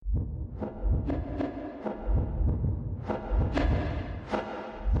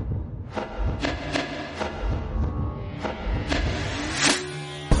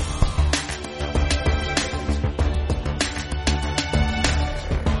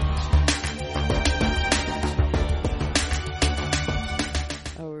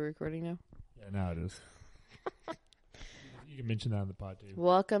is. You can mention that on the pod, too.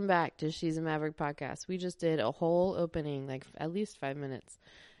 Welcome back to She's a Maverick podcast. We just did a whole opening, like at least 5 minutes.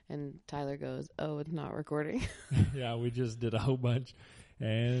 And Tyler goes, oh, it's not recording. Yeah, we just did a whole bunch.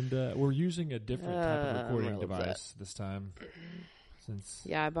 And we're using a different type of recording device this time.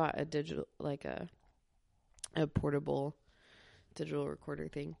 Yeah, I bought a digital, like a portable digital recorder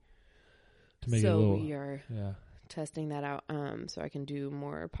thing. To make it a little, we are testing that out so I can do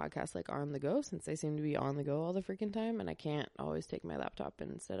more podcasts like on the go, since they seem to be on the go all the freaking time, and I can't always take my laptop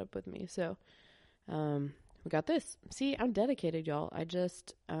and set up with me. So we got this. See, I'm dedicated, y'all. I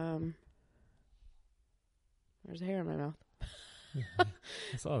just there's hair in my mouth.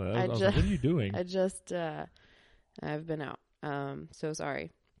 I saw that. I was like, what are you doing? I've been out. So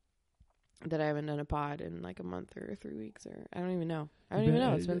sorry that I haven't done a pod in like a month or 3 weeks, or I don't even know.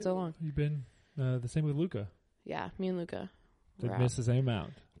 It's been so long. You've been the same with Luka. Yeah, me and Luka. They've missed the same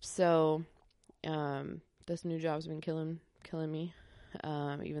amount. So, this new job's been killing me.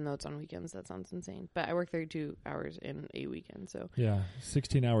 Even though it's on weekends, that sounds insane. But I work 32 hours in a weekend, so yeah,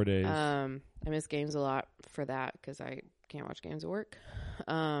 16-hour days. I miss games a lot for that because I can't watch games at work.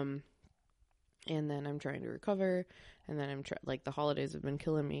 And then I'm trying to recover, and then I'm like the holidays have been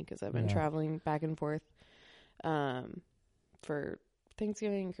killing me because I've been traveling back and forth, for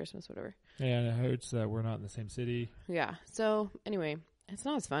Thanksgiving, Christmas, whatever. Yeah, and it hurts that we're not in the same city. Yeah. So anyway, it's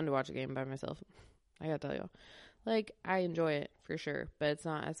not as fun to watch a game by myself. I gotta tell you, like I enjoy it for sure, but it's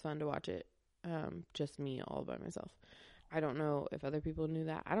not as fun to watch it, just me all by myself. I don't know if other people knew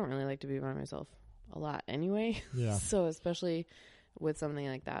that. I don't really like to be by myself a lot anyway. Yeah. So especially with something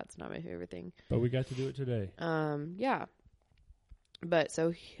like that, it's not my favorite thing. But we got to do it today. Yeah. But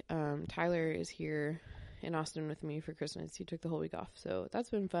so, Tyler is here in Austin with me for Christmas. He took the whole week off, so that's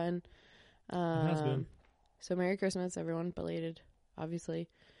been fun. It has been. So Merry Christmas, everyone. Belated, obviously.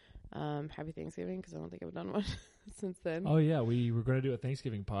 Happy Thanksgiving, because I don't think I've done one since then. Oh yeah, we were going to do a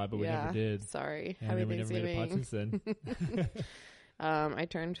Thanksgiving pod, but we never did. Sorry. And Happy then Thanksgiving. We never made a pod since then. I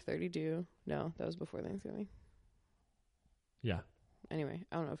turned 32. No, that was before Thanksgiving. Yeah. Anyway,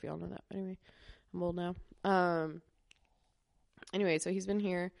 I don't know if y'all know that. But anyway, I'm old now. Anyway, so he's been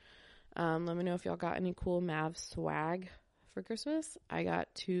here. Let me know if y'all got any cool Mav swag for Christmas. I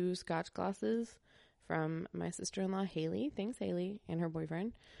got 2 Scotch glasses from my sister-in-law, Haley. Thanks, Haley, and her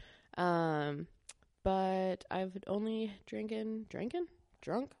boyfriend. But I've only drank. Oh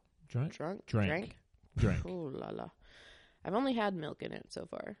la la. I've only had milk in it so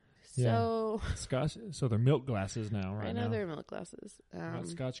far. So Scotch. So they're milk glasses now, right? I know they're milk glasses. Not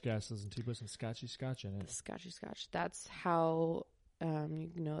Scotch glasses, and you put some scotchy Scotch in it. Scotchy Scotch. That's how you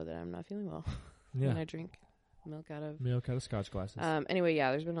know that I'm not feeling well. When I drink milk out of Scotch glasses. Anyway,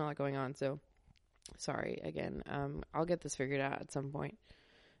 there's been a lot going on. So sorry again. I'll get this figured out at some point.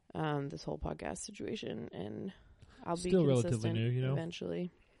 This whole podcast situation, and I'll be still consistent relatively new, you know.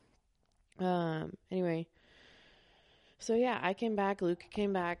 Eventually. Anyway. So yeah, I came back. Luke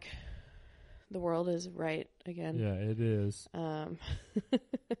came back. The world is right again. Yeah, it is.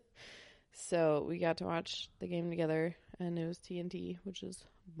 So we got to watch the game together, and it was TNT, which is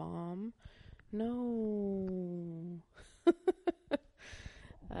bomb. No.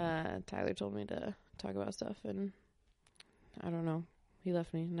 Tyler told me to talk about stuff, and I don't know. He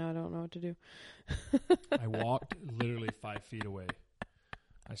left me. Now I don't know what to do. I walked literally 5 feet away.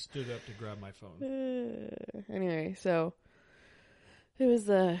 I stood up to grab my phone. Anyway, so it was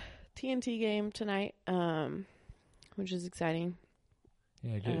the TNT game tonight, which is exciting.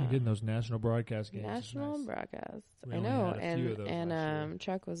 Yeah, getting those national broadcast games. National nice. broadcast. We I only know. had a few of those last year.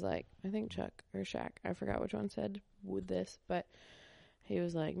 Chuck was like, I think Chuck or Shaq, I forgot which one said with this, but he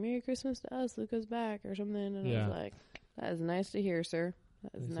was like, Merry Christmas to us, Luka's back or something. And I was like, that is nice to hear, sir.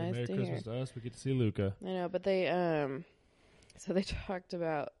 That is nice to hear. Merry Christmas to us. We get to see Luka. I know, but they so they talked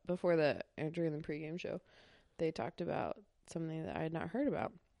about during the pregame show, they talked about something that I had not heard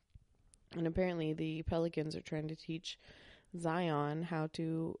about. And apparently the Pelicans are trying to teach Zion how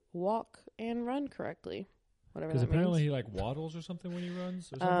to walk and run correctly. Whatever that means. Because apparently he like waddles or something when he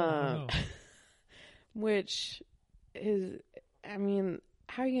runs or something. I don't know. Which is, I mean,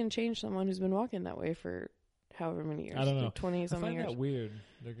 how are you going to change someone who's been walking that way for however many years? I don't know. Like 20-something years. I find that weird.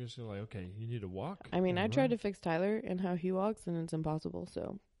 They're just like, okay, you need to walk. I mean, I tried to fix Tyler and how he walks, and it's impossible.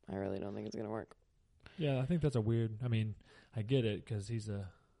 So I really don't think it's going to work. Yeah, I think that's a weird. I mean, I get it because he's a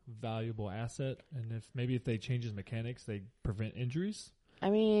valuable asset, and if they change his mechanics, they prevent injuries. I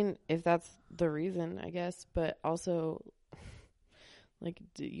mean, if that's the reason, I guess, but also, like,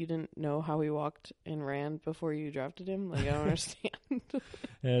 you didn't know how he walked and ran before you drafted him? Like, I don't understand.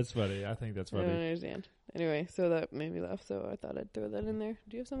 Yeah, it's funny. I think that's funny. I don't understand. Anyway, so that made me laugh, so I thought I'd throw that in there.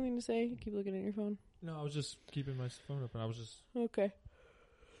 Do you have something to say? You keep looking at your phone. No, I was just keeping my phone open. I was just Okay.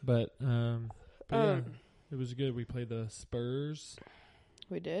 But yeah, it was good. We played the Spurs.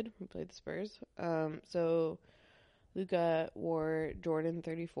 We did. We played the Spurs. So Luka wore Jordan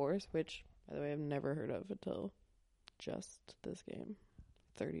 34s, which, by the way, I've never heard of until just this game.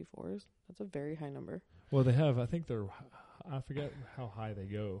 34s. That's a very high number. Well, they have. I think they're. I forget how high they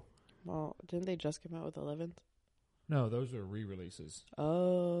go. Well, didn't they just come out with 11s? No, those are re-releases.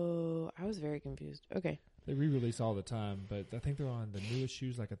 Oh, I was very confused. Okay. They re-release all the time, but I think they're on the newest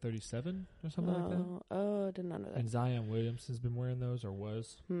shoes, like a 37 or something like that. Oh, I did not know that. And Zion Williamson's been wearing those, or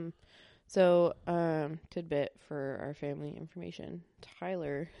was. So, tidbit for our family information.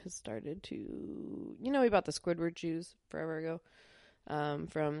 Tyler has started to, we bought the Squidward shoes forever ago,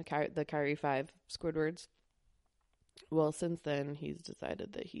 from the Kyrie 5 Squidwards. Well, since then, he's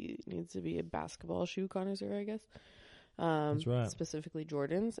decided that he needs to be a basketball shoe connoisseur, I guess. That's right. Specifically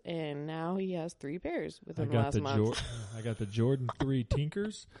Jordans, and now he has 3 pairs within the last month. I got the Jordan 3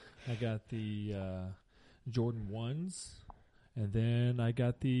 Tinkers. I got the Jordan 1s. And then I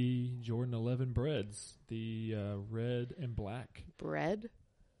got the Jordan 11 Breads, the red and black. Bread?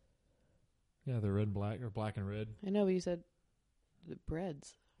 Yeah, the red and black, or black and red. I know, but you said the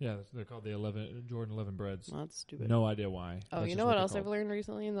breads. Yeah, they're called the Jordan 11 Breads. Well, that's stupid. No idea why. Oh, That's you know what else I've learned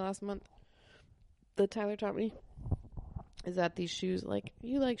recently in the last month that Tyler taught me? Is that these shoes, like,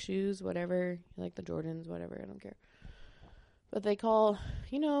 you like shoes, whatever. You like the Jordans, whatever. I don't care. But they call,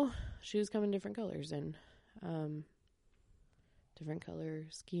 shoes come in different colors and different color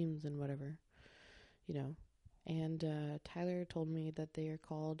schemes and whatever, And Tyler told me that they are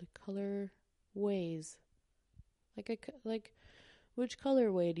called color ways. Like, which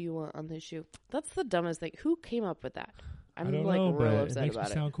colorway do you want on this shoe? That's the dumbest thing. Who came up with that? I don't know, real but upset it makes about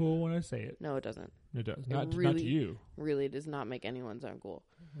me sound cool when I say it. No, it doesn't. It does. Not to you. Really does not make anyone sound cool.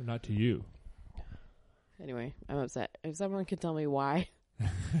 Not to you. Anyway, I'm upset. If someone could tell me why,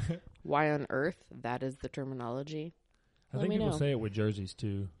 why on earth that is the terminology, I think people say it with jerseys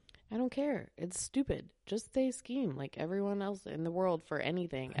too. I don't care. It's stupid. Just say scheme like everyone else in the world for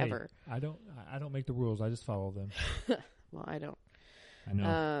anything ever. I don't make the rules. I just follow them. Well, I don't. I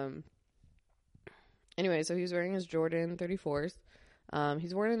know. Anyway, so he's wearing his Jordan 34s.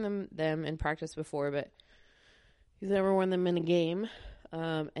 He's worn them in practice before, but he's never worn them in a game.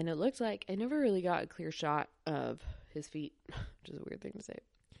 And it looks like I never really got a clear shot of his feet, which is a weird thing to say.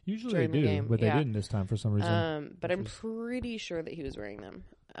 Usually they do, game. But they didn't this time for some reason. But I'm pretty sure that he was wearing them.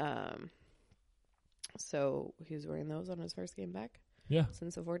 So he was wearing those on his first game back. Yeah.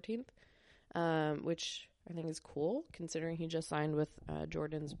 Since the 14th, which I think is cool, considering he just signed with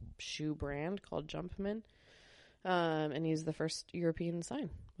Jordan's shoe brand called Jumpman. And he's the first European to sign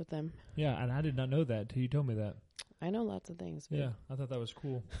with them. Yeah, and I did not know that until you told me that. I know lots of things. Yeah, I thought that was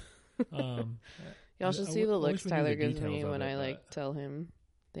cool. Y'all should see the looks Tyler gives me when I tell him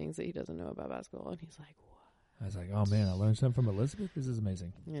things that he doesn't know about basketball, and he's like, "What?" I was like, "Oh man, I learned something from Elizabeth. This is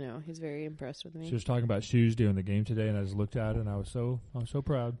amazing." He's very impressed with me. She was talking about shoes during the game today, and I just looked at it, and I was so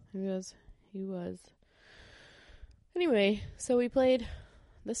proud. He was. Anyway, so we played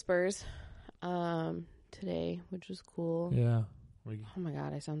the Spurs today, which was cool. Yeah. Oh my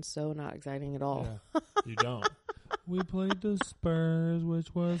god, I sound so not exciting at all. Yeah, you don't. We played the Spurs,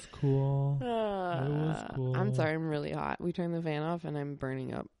 which was cool. It was cool. I'm sorry, I'm really hot. We turned the fan off, and I'm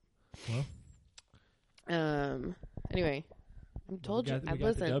burning up. Well. Anyway, we got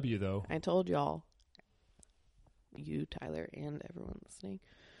the W though. I told y'all, you, Tyler, and everyone listening,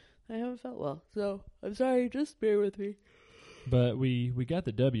 I haven't felt well, so I'm sorry. Just bear with me. But we got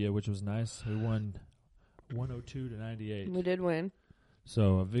the W, which was nice. We won 102-98. We did win.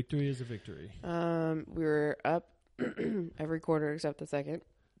 So a victory is a victory. We were up every quarter except the second.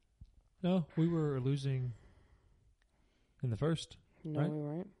 No, we were losing in the first. No, right? We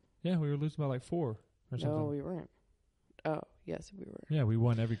weren't. Yeah, we were losing by like 4 or something. No, we weren't. Oh, yes, we were. Yeah, we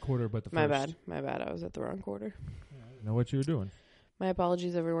won every quarter but the My first. My bad. I was at the wrong quarter. Yeah, I didn't know what you were doing. My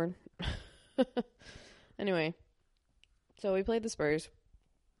apologies, everyone. Anyway, so we played the Spurs.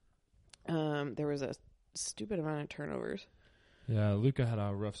 There was a stupid amount of turnovers. Yeah, Luka had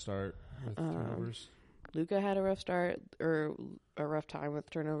a rough start with turnovers. Luka had a rough start, or a rough time with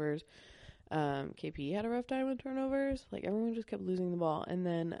turnovers. KP had a rough time with turnovers. Like, everyone just kept losing the ball. And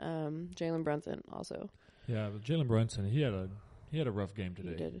then Jalen Brunson also. Yeah, but Jalen Brunson, he had a rough game today.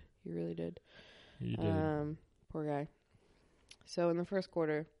 He did. He really did. He did. Poor guy. So in the first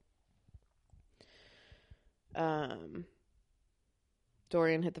quarter,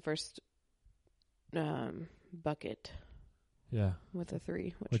 Dorian hit the first bucket. Yeah. with a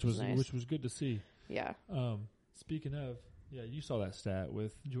 3, which was nice. Which was good to see. Yeah. Speaking of, you saw that stat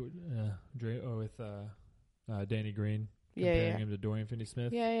with Danny Green comparing him to Dorian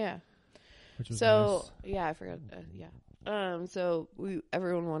Finney-Smith. Yeah. Which was nice. Yeah, I forgot. So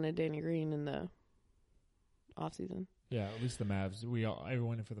everyone wanted Danny Green in the off season. Yeah, at least the Mavs.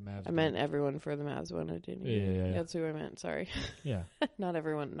 Everyone for the Mavs. I meant everyone for the Mavs wanted Danny Green. Yeah. That's who I meant. Sorry. Yeah. Not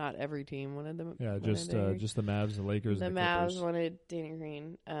every team wanted them. Yeah, just the Mavs, the Lakers, the and the Mavs Clippers. wanted Danny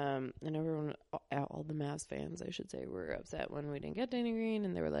Green. And everyone, all the Mavs fans, I should say, were upset when we didn't get Danny Green,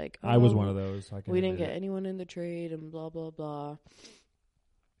 and they were like, I was one of those. We didn't get anyone in the trade, and blah blah blah.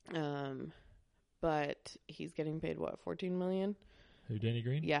 But he's getting paid what, $14 million? Who, Danny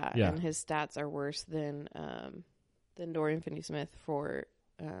Green? Yeah, and his stats are worse than Dorian Finney-Smith for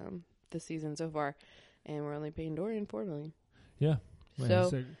the season so far, and we're only paying Dorian $4 million. Yeah, so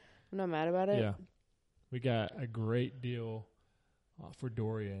I'm not mad about it. Yeah, we got a great deal for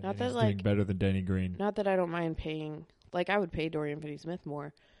Dorian. Not and that he's doing better than Danny Green. Not that I don't mind paying. Like, I would pay Dorian Finney-Smith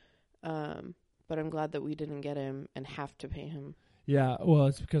more, but I'm glad that we didn't get him and have to pay him. Yeah, well,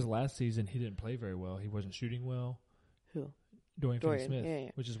 it's because last season he didn't play very well. He wasn't shooting well. Who? Dorian Finney-Smith, yeah.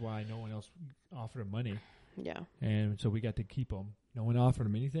 which is why no one else offered him money. Yeah. And so we got to keep him. No one offered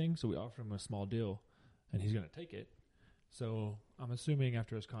him anything, so we offered him a small deal, and he's going to take it. So I'm assuming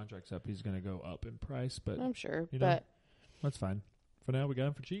after his contract's up, he's going to go up in price. But I'm sure, but that's fine. For now, we got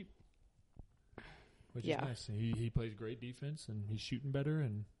him for cheap, which is nice. He plays great defense, and he's shooting better,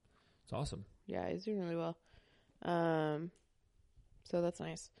 and it's awesome. Yeah, he's doing really well. So that's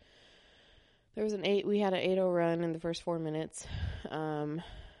nice. There was we had an 8-0 run in the first 4 minutes. And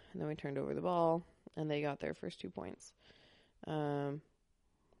then we turned over the ball, and they got their first 2 points.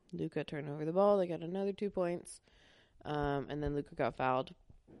 Luka turned over the ball. They got another 2 points. And then Luka got fouled.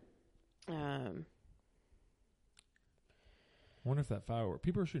 I wonder if that firework...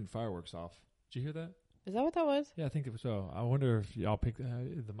 People are shooting fireworks off. Did you hear that? Is that what that was? Yeah, I think so. I wonder if y'all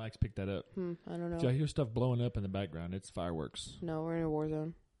the mics picked that up. I don't know. Did y'all hear stuff blowing up in the background? It's fireworks. No, we're in a war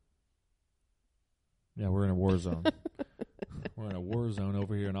zone. Yeah, we're in a war zone. We're in a war zone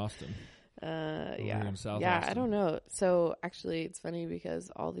over here in Austin. Yeah. Here in South yeah, Austin. I don't know. So, actually, it's funny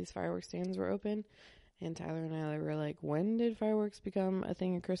because all these fireworks stands were open, and Tyler and I were like, when did fireworks become a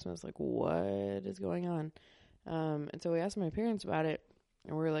thing at Christmas? Like, what is going on? And so we asked my parents about it,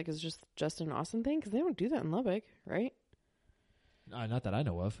 and we were like, is it just an Austin thing? Because they don't do that in Lubbock, right? Not that I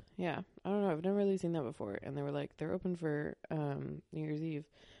know of. Yeah. I don't know. I've never really seen that before. And they were like, they're open for New Year's Eve.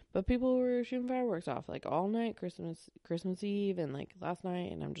 But people were shooting fireworks off, like, all night, Christmas Eve, and, like, last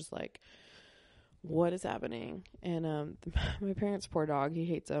night. And I'm just like, what is happening? And my parents' poor dog, he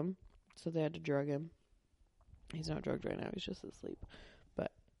hates them. So they had to drug him. He's not drugged right now. He's just asleep.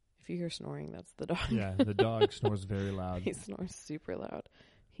 But if you hear snoring, that's the dog. Yeah, the dog snores very loud. He snores super loud.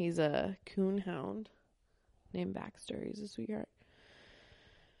 He's a coon hound named Baxter. He's a sweetheart.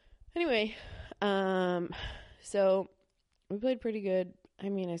 Anyway, so we played pretty good. I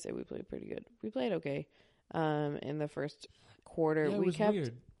mean, I say we played pretty good. We played okay. In the first quarter, yeah, it was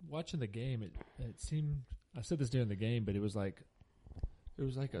weird watching the game. It seemed. I said this during the game, but it was like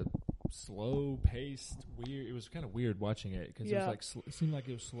a slow paced, weird. It was kind of weird watching it because it was like it seemed like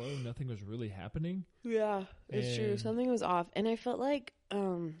it was slow. Nothing was really happening. Yeah, it's true. Something was off, and I felt like I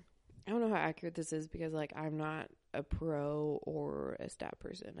don't know how accurate this is because like I'm not a pro or a stat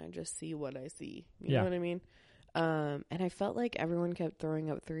person. I just see what I see. You know what I mean? And I felt like everyone kept throwing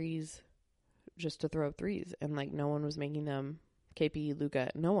up threes just to throw up threes, and like no one was making them. KP,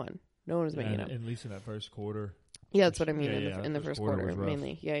 Luka, no one was making them. At least in that first quarter. Yeah, that's what I mean. In the first quarter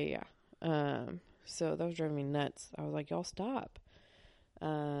mainly. Yeah. So that was driving me nuts. I was like, y'all stop.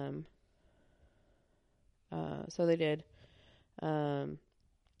 So they did.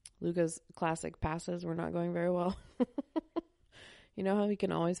 Luka's classic passes were not going very well. You know how he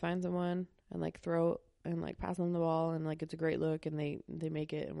can always find someone and like throw and like pass them the ball and like it's a great look and they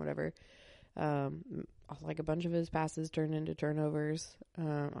make it and whatever. Like a bunch of his passes turned into turnovers. I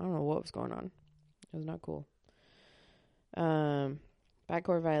don't know what was going on. It was not cool.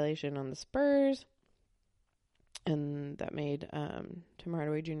 Backcourt violation on the Spurs. And that made Tim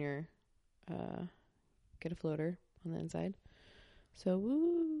Hardaway Jr. Get a floater on the inside. So,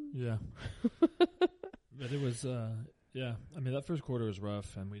 woo. Yeah. But it was, yeah. I mean, that first quarter was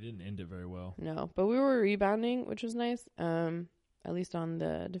rough, and we didn't end it very well. No, but we were rebounding, which was nice. At least on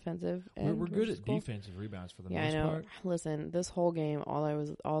the defensive end. We're good at defensive rebounds for the most part. Listen, this whole game, all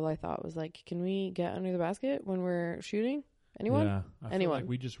I thought was like, can we get under the basket when we're shooting? Anyone? Yeah. Anyone? Like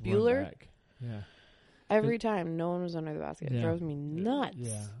we just Bueller? run back. Yeah. Every time, no one was under the basket. It drives me nuts.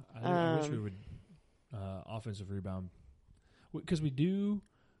 Yeah. I wish we would offensive rebound. because we do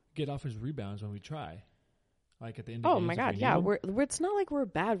get offensive rebounds when we try. Like at the end of Oh games, my if God, we yeah. need 'em. It's not like we're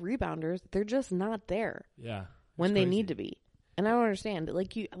bad rebounders. They're just not there Yeah. when It's they crazy. need to be. And I don't understand.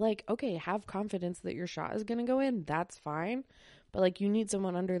 Okay, have confidence that your shot is going to go in. That's fine. But you need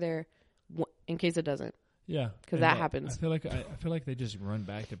someone under there in case it doesn't. Yeah. Because And that happens. I feel like they just run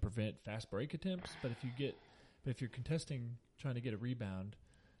back to prevent fast break attempts. But if you're contesting, trying to get a rebound,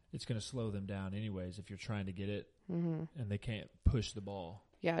 it's going to slow them down anyways if you're trying to get it and they can't push the ball.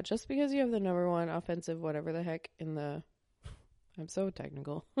 Yeah, just because you have the number one offensive whatever the heck in the... I'm so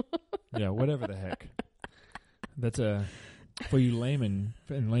technical. Yeah, whatever the heck. That's for you in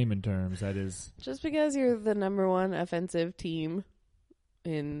layman terms, that is... Just because you're the number one offensive team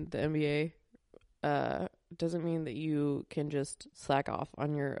in the NBA doesn't mean that you can just slack off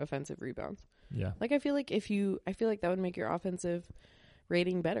on your offensive rebounds. Yeah. I feel like that would make your offensive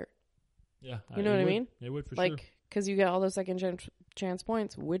rating better. Yeah. You know what I mean? It would for sure. Because you get all those second chance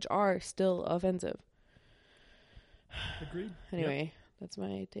points, which are still offensive. Agreed. Anyway, that's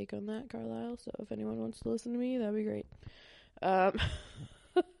my take on that, Carlisle. So if anyone wants to listen to me, that'd be great.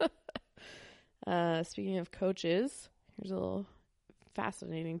 Speaking of coaches, here's a little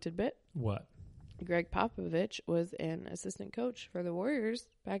fascinating tidbit. What? Greg Popovich was an assistant coach for the Warriors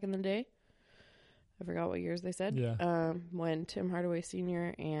back in the day. I forgot what years they said. Yeah. When Tim Hardaway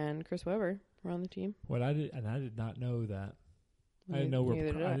Sr. and Chris Webber were on the team. I did not know that. I didn't know where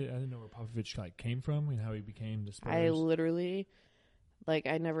Popovich came from and how he became the Spurs. I literally,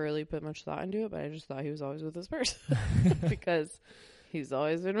 I never really put much thought into it, but I just thought he was always with the Spurs because he's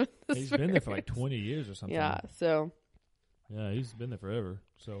always been with the Spurs. He's been there for 20 years or something. Yeah, so. Yeah, he's been there forever.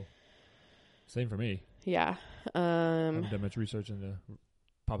 So, same for me. Yeah. I haven't done much research into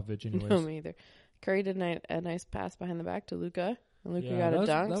Popovich anyways. No, me either. Curry did a nice pass behind the back to Luka. And Luka got a a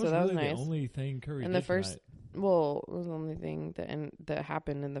dunk, so that was really nice. the only thing Curry And did the first, tonight. well, it was the only thing that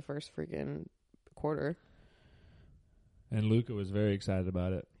happened in the first freaking quarter. And Luka was very excited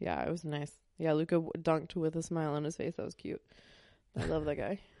about it. Yeah, it was nice. Yeah, Luka dunked with a smile on his face. That was cute. I love that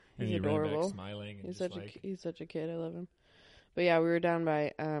guy. And He's he adorable. ran back smiling. And He's such a kid. I love him. But yeah, we were down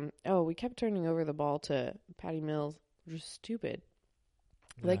by. We kept turning over the ball to Patty Mills, which is stupid.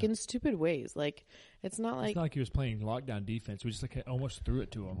 Yeah. In stupid ways. It's not like. It's not like he was playing lockdown defense. We just almost threw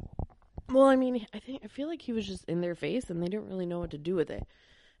it to him. Well, I mean, I feel like he was just in their face, and they didn't really know what to do with it,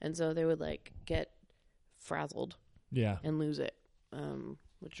 and so they would get frazzled. Yeah. And lose it,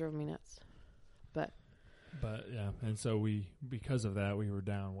 which drove me nuts. But yeah, and so because of that, we were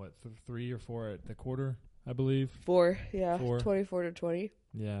down 3 or 4 at the quarter, I believe. 4, yeah, 4. 24-20.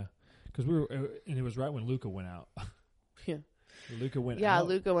 Yeah, because and it was right when Luka went out. Yeah, Luka went out. Yeah,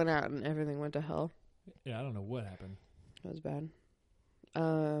 Luka went out, and everything went to hell. Yeah, I don't know what happened. It was bad.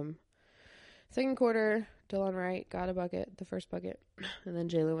 Second quarter, Delon Wright got a bucket, the first bucket, and then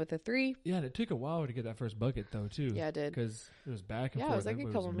Jalen with a 3. Yeah, and it took a while to get that first bucket though too. Yeah, it did. Because it was back and Yeah, forth. it was a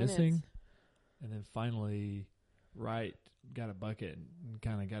Everybody couple missing, minutes. and then finally, Wright got a bucket and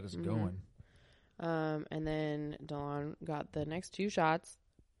kind of got us going. And then Delon got the next 2 shots.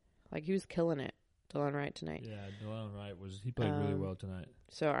 He was killing it, Delon Wright tonight. Yeah, Delon Wright he played really well tonight.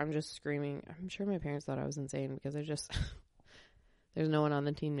 So I'm just screaming. I'm sure my parents thought I was insane because I just there's no one on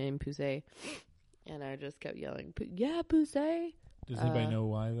the team named Poussey, and I just kept yelling, "Yeah, Poussey." Does anybody know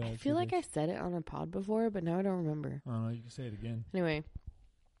why that? I feel like I said it on a pod before, but now I don't remember. I don't know. You can say it again. Anyway,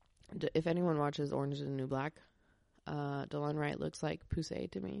 if anyone watches Orange is the New Black, Delon Wright looks like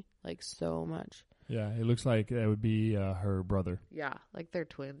Poussey to me, so much. Yeah, it looks like that would be her brother. Yeah, they're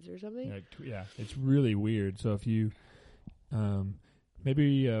twins or something. Yeah, it's really weird. So if you,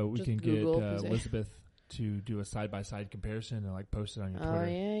 maybe we Just can Google get Poussey. Elizabeth to do a side-by-side comparison and post it on your Twitter. Oh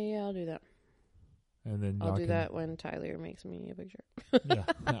yeah, I'll do that. And then I'll do that when Tyler makes me a picture. Yeah,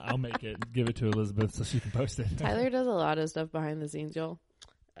 I'll make it. Give it to Elizabeth so she can post it. Tyler does a lot of stuff behind the scenes, y'all.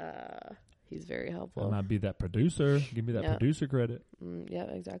 He's very helpful. I'll not be that producer. Give me that producer credit. Yeah,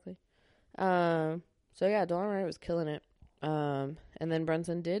 exactly. So yeah, Delon Wright was killing it. And then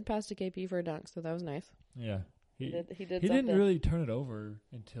Brunson did pass to KP for a dunk, so that was nice. Yeah. He did He something. didn't really turn it over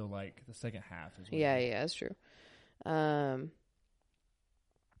until the second half. Yeah, that's true.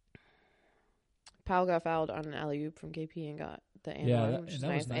 Powell got fouled on an alley-oop from KP and got the and one, which is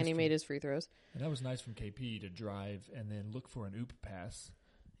nice. And he made his free throws. And that was nice from KP to drive and then look for an oop pass.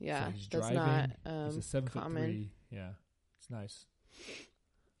 Yeah, so he's that's driving. not He's a 7'3". common. Yeah, it's nice.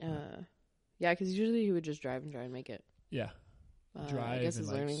 Yeah, because usually he would just drive and try and make it. Yeah, drive. I guess and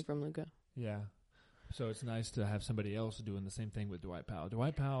he's learning from Luka. Yeah, so it's nice to have somebody else doing the same thing with Dwight Powell.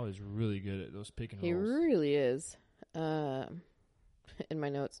 Dwight Powell is really good at those pick and rolls. He really is. In my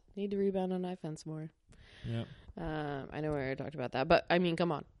notes, need to rebound on offense more. Yeah. I know we already talked about that, but I mean,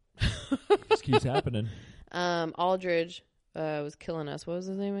 come on. Just keeps happening. Aldridge was killing us. What was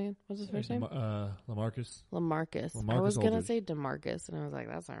his name again? What's his first name? LaMarcus. LaMarcus. I was going to say DeMarcus, and I was like,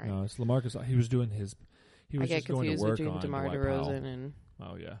 that's all right. No, it's LaMarcus. He was doing his... He was just going to work between on DeMar Dwight DeRozan Powell. and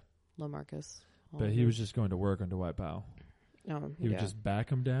Oh, yeah. LaMarcus. But he was just going to work on Dwight Powell. He would just back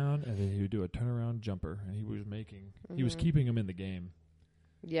him down, and then he would do a turnaround jumper, and he was making... He was keeping him in the game.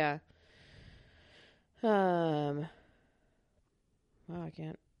 Yeah. Wow, I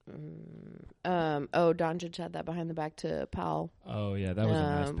can't... Doncic had that behind the back to Powell. Oh yeah, that was a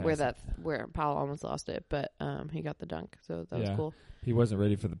nice pass. Where Powell almost lost it, but he got the dunk, so that was cool. He wasn't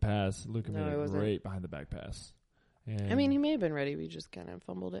ready for the pass. Luka made a wasn't. great behind the back pass. And I mean, he may have been ready. We just kind of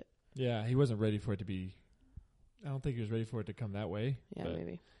fumbled it. Yeah, he wasn't ready for it to be. I don't think he was ready for it to come that way. Yeah,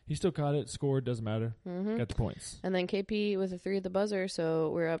 maybe. He still caught it, scored. Doesn't matter. Got the points. And then KP with a 3 at the buzzer,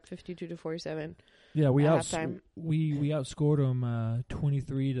 so we're up 52-47. Yeah, we outscored them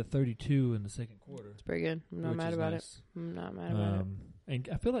 23-32 in the second quarter. It's pretty good. I'm not mad about it. I'm not mad about it. And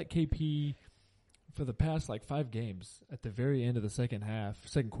I feel like KP, for the past 5 games, at the very end of the second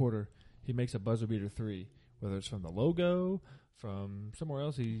quarter, he makes a buzzer beater 3, whether it's from the logo, from somewhere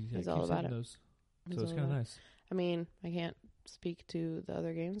else. He's all about it. Those. So it's kind of nice. I mean, I can't speak to the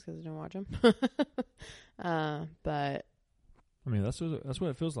other games because I don't watch them. But I mean, that's what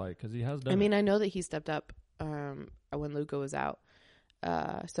it feels like because he has done. I mean, I know that he stepped up when Luka was out,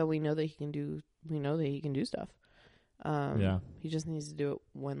 so we know that he can do. We know that he can do stuff. He just needs to do it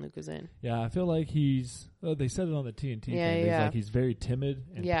when Luka's in. Yeah, I feel like he's. They said it on the TNT thing. Yeah. He's very timid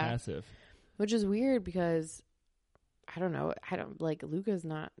and passive, which is weird because I don't know. Luka's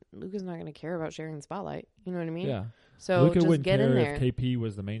not going to care about sharing the spotlight. You know what I mean? Yeah. So Luka just wouldn't get care in there. if KP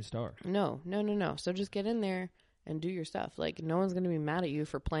was the main star. No. So just get in there and do your stuff. No one's going to be mad at you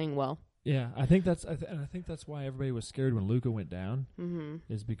for playing well. Yeah, I think that's why everybody was scared when Luka went down. Mm-hmm.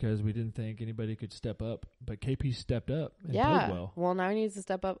 Is because we didn't think anybody could step up, but KP stepped up and played well. Well, now he needs to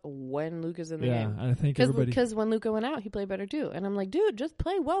step up when Luka's in the game. Yeah, I think because when Luka went out, he played better too. And I'm like, dude, just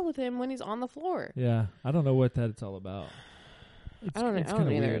play well with him when he's on the floor. Yeah, I don't know what that's all about. I don't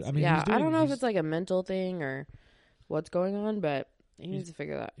know either. I mean, I don't know if it's a mental thing or what's going on, but he needs to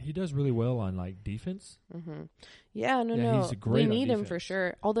figure that. He does really well on defense. Mm-hmm. Yeah, no. He's great. We need him for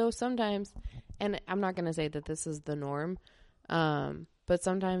sure. Although sometimes, and I'm not going to say that this is the norm, but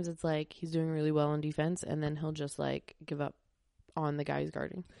sometimes it's he's doing really well on defense, and then he'll just give up on the guy he's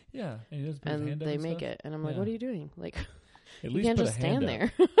guarding. Yeah, and they make it, and I'm like, what are you doing? At you least can't just stand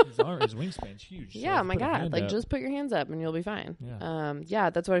there. His wingspan's huge. Yeah, so my God. Just put your hands up and you'll be fine. Yeah.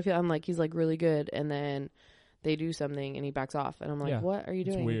 That's what I feel. I'm he's really good. And then they do something and he backs off. And I'm like, what are you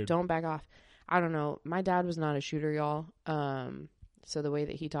doing? Weird. Don't back off. I don't know. My dad was not a shooter, y'all. So the way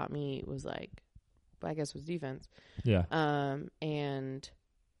that he taught me was I guess was defense. Yeah. And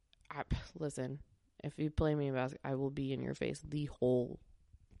listen, if you play me in basketball, I will be in your face the whole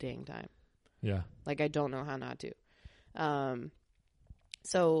dang time. Yeah. I don't know how not to.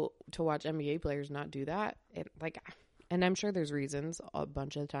 So to watch NBA players not do that, and I'm sure there's reasons a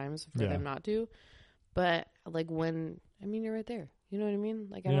bunch of times for them not to, but you're right there. You know what I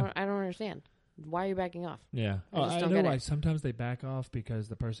mean? I don't understand. Why are you backing off? Yeah. I know why sometimes they back off because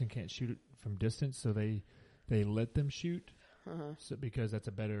the person can't shoot it from distance, so they let them shoot. So because that's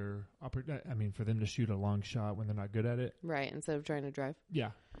a better for them to shoot a long shot when they're not good at it. Right, instead of trying to drive. Yeah.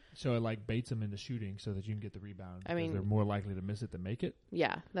 So it baits them into shooting so that you can get the rebound. I mean, they're more likely to miss it than make it.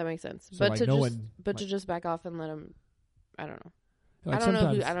 Yeah, that makes sense. So but to just back off and let them, I don't know. I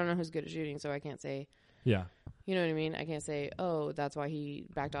don't know who's good at shooting, so I can't say. Yeah. You know what I mean? I can't say, oh, that's why he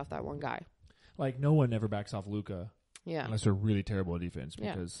backed off that one guy. No one ever backs off Luka. Yeah. Unless they're really terrible at defense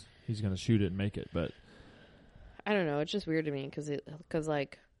because he's going to shoot it and make it, but. I don't know. It's just weird to me because it's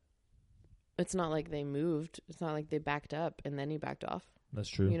not like they moved. It's not like they backed up and then he backed off. That's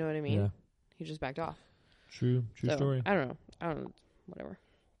true. You know what I mean? Yeah. He just backed off. True story. I don't know. Whatever.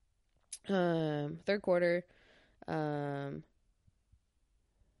 Third quarter.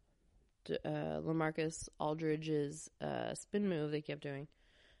 LaMarcus Aldridge's spin move they kept doing,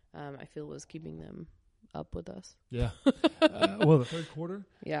 I feel was keeping them up with us. Yeah. Well, the third quarter.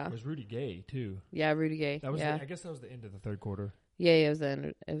 Yeah. Was Rudy Gay too. Yeah, Rudy Gay. That was. I guess that was the end of the third quarter. Yeah, it was the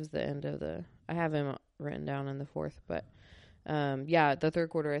end. It was the end of the. I have him written down in the fourth, but the third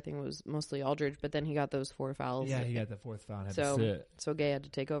quarter I think was mostly Aldridge, but then he got those 4 fouls. Yeah, he got the fourth foul and had to sit. So Gay had to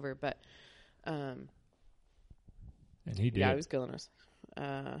take over, but. And he did. Yeah, he was killing us.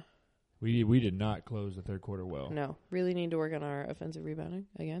 We did not close the third quarter well. No, really need to work on our offensive rebounding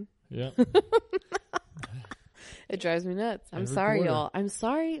again. Yeah. It drives me nuts. I'm sorry, y'all. I'm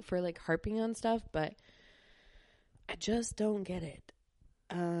sorry for harping on stuff, but I just don't get it.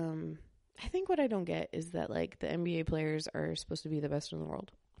 I think what I don't get is that, like, the NBA players are supposed to be the best in the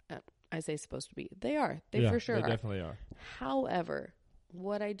world. I say supposed to be. They are. They for sure they are. definitely are. However,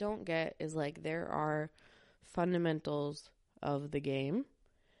 what I don't get is, like, there are fundamentals of the game,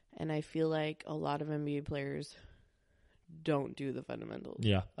 and I feel like a lot of NBA players don't do the fundamentals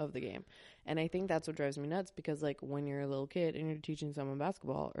of the game. And I think that's what drives me nuts, because, like, when you're a little kid and you're teaching someone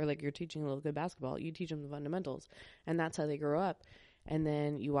basketball, or, like, you're teaching a little kid basketball, you teach them the fundamentals, and that's how they grow up. And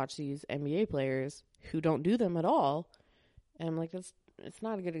then you watch these NBA players who don't do them at all, and I'm like, it's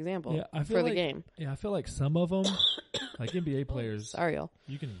not a good example for the game. Yeah, I feel like some of them, like NBA players. Sorry, y'all.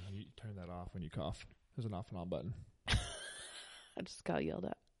 You can turn that off when you cough. There's an off and on button. I just got yelled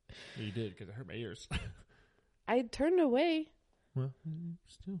at. Yeah, you did, because it hurt my ears. I turned away. Well,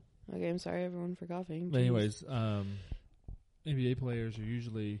 still. Okay, I'm sorry, everyone, for coughing. But anyways, NBA players are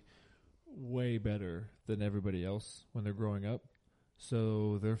usually way better than everybody else when they're growing up.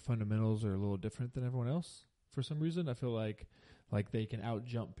 So their fundamentals are a little different than everyone else. For some reason, I feel like they can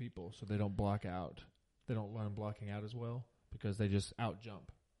out-jump people, so they don't block out. They don't learn blocking out as well because they just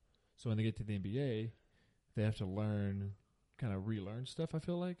out-jump. So when they get to the NBA, they have to kind of relearn stuff, I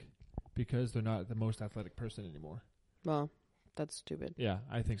feel like, because they're not the most athletic person anymore. Well, that's stupid. Yeah,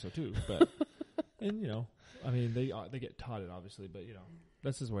 I think so too. But and I mean, they get taught it obviously, but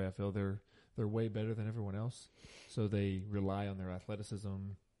that's just the way I feel. They're way better than everyone else, so they rely on their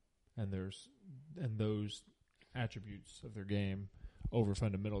athleticism and those attributes of their game over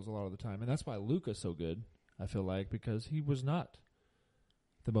fundamentals a lot of the time, and that's why Luka's so good. I feel like, because he was not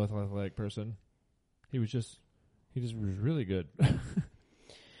the most athletic person. He just was really good.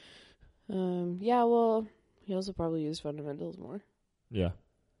 Yeah, well, he also probably used fundamentals more. Yeah,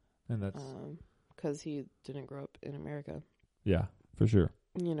 and that's because he didn't grow up in America. Yeah, for sure.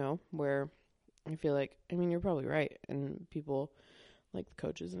 Where I feel like, I mean, you're probably right, and people, like the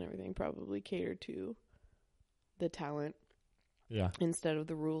coaches and everything, probably cater to the talent, instead of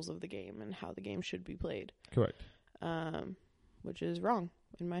the rules of the game and how the game should be played. Correct. Which is wrong,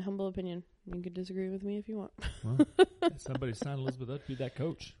 in my humble opinion. You can disagree with me if you want. Well, somebody sign Elizabeth up to be that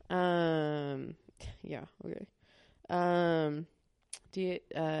coach. Yeah, okay.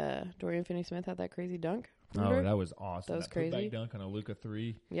 Dorian Finney-Smith had that crazy dunk. Remember? Oh, that was awesome. That was crazy. Putback dunk on a Luka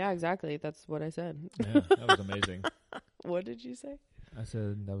 3. Yeah, exactly. That's what I said. Yeah, that was amazing. What did you say? I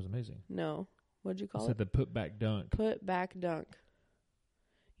said that was amazing. No. What did you call it? I said the putback dunk. Putback dunk.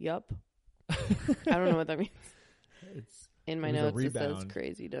 Yup. I don't know what that means. It's in my notes. It says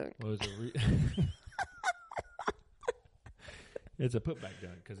crazy dunk. Well, it's a putback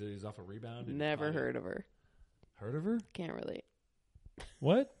dunk because it is off a rebound. Never heard of her. Heard of her? Can't relate.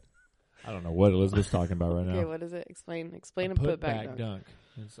 What? I don't know what Elizabeth's talking about right now. Okay, what is it? Explain a putback dunk.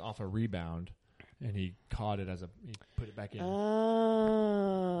 It's off a rebound, and he caught it he put it back in.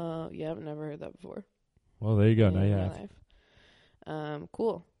 Oh, yeah, I've never heard that before. Well, there you go. Now you have.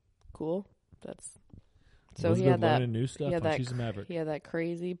 Cool. That's so Elizabeth he had that new stuff. She's a Maverick. He had that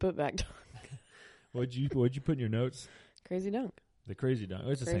crazy putback dunk. What'd you put in your notes? Crazy dunk. The crazy dunk.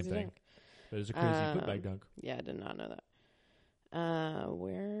 It's the same thing. But it's a crazy putback dunk. Yeah, I did not know that.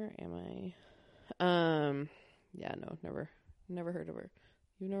 Where am I? Yeah, no, never heard of her.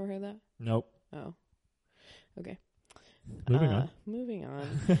 You've never heard that? Nope. Oh, okay. Moving on.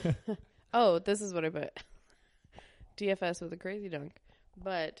 Oh, this is what I put. DFS with a crazy dunk,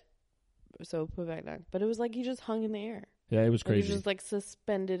 so putback dunk. But it was like he just hung in the air. Yeah, it was crazy. He was just like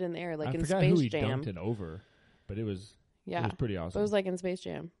suspended in the air, like I in forgot Space who he Jam. dunked it over, but it was pretty awesome. But it was like in Space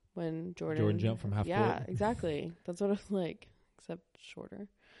Jam when Jordan jumped from half court. Yeah, exactly. That's what it was like, except shorter.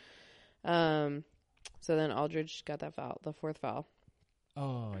 So then Aldridge got that foul, the fourth foul.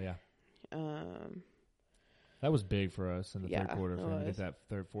 Oh yeah. That was big for us in the third quarter for him to get that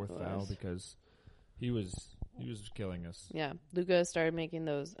fourth foul because he was killing us. Yeah, Luka started making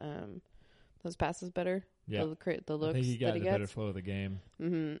those passes better. Yeah, the looks. I think he got a better flow of the game.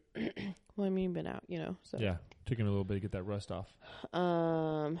 Mm-hmm. Well, I mean, he'd been out, So yeah, took him a little bit to get that rust off.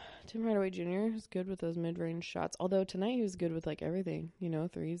 Tim Hardaway Jr. is good with those mid-range shots. Although tonight he was good with like everything,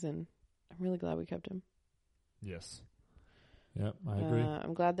 threes, and I'm really glad we kept him. Yes. Yep, I agree.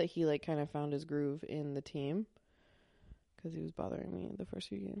 I'm glad that he like kind of found his groove in the team because he was bothering me the first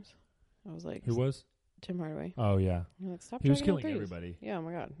few games. I was like, who was? Tim Hardaway. Oh yeah. I'm like, stop. He was killing everybody. Yeah. Oh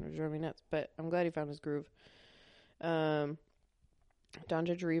my god, it was driving me nuts. But I'm glad he found his groove. Doncic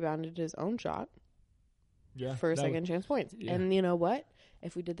rebounded his own shot. Yeah. For second chance points. Yeah. And you know what?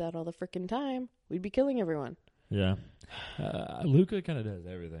 If we did that all the freaking time, we'd be killing everyone. Yeah. Luka kind of does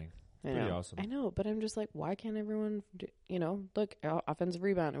everything. Pretty awesome. I know, but I'm just like, why can't everyone look, offensive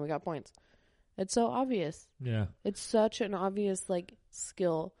rebound and we got points. It's so obvious. Yeah. It's such an obvious, like,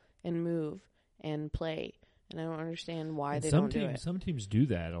 skill and move and play. And I don't understand why they don't do it. Some teams do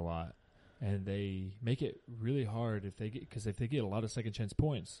that a lot. And they make it really hard because if they get a lot of second chance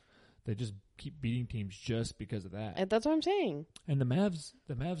points, they just keep beating teams just because of that. And that's what I'm saying. And the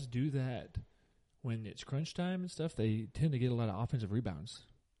Mavs do that when it's crunch time and stuff. They tend to get a lot of offensive rebounds.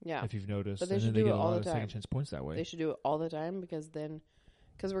 Yeah. If you've noticed. But they and should then do they it get a all lot the of time. second chance points that way. They should do it all the time because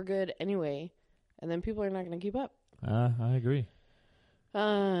we're good anyway. And then people are not going to keep up. I agree.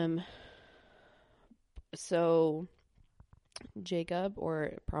 So Jacob,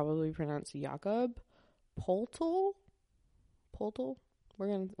 or probably pronounced Jakob Poltel. We're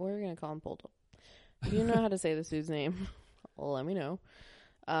gonna call him Poltel. If you know how to say this dude's name, let me know.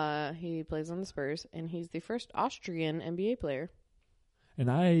 He plays on the Spurs, and he's the first Austrian NBA player. And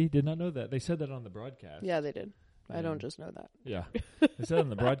I did not know that. They said that on the broadcast. Yeah, they did. I don't just know that. Yeah. They said it on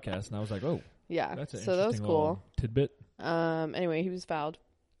the broadcast, and I was like, oh. Yeah. That's an so that was cool. Tidbit. Anyway, he was fouled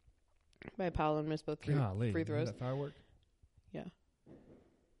by Powell and missed both free throws. That firework? Yeah.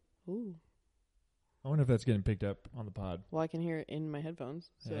 Ooh. I wonder if that's getting picked up on the pod. Well, I can hear it in my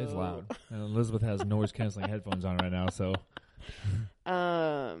headphones. So. Yeah, it's loud. And Elizabeth has noise-canceling headphones on right now, so.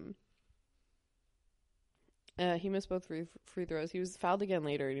 He missed both free throws. He was fouled again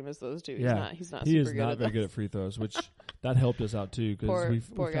later, and he missed those two. Yeah. He's not he super is good not at very those. good at free throws, which that helped us out, too, because we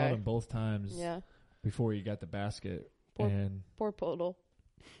fouled guy. him both times before he got the basket. Poor Podol.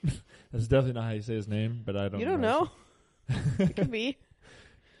 That's definitely not how you say his name, but I don't know. You don't know? It could be.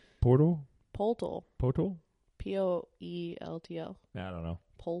 Portal? Poltel. Poeltl? Poeltl. Nah, I don't know.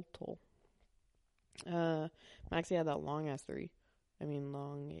 Poltel. Maxie had that long-ass three. I mean,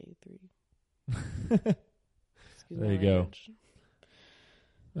 long A3. There you go.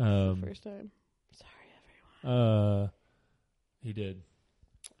 The first time. Sorry, everyone. He did.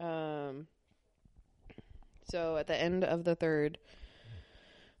 So at the end of the third,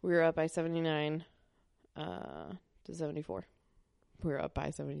 we were up by 79 to 74. We were up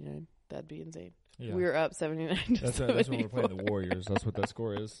by 79. That'd be insane. Yeah. We were up 79 to 74. That's when we're playing the Warriors. That's what that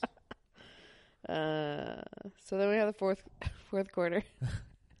score is. So then we have the fourth quarter.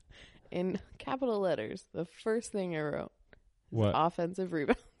 In capital letters, the first thing I wrote was offensive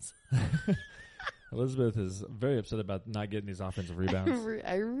rebounds. Elizabeth is very upset about not getting these offensive rebounds.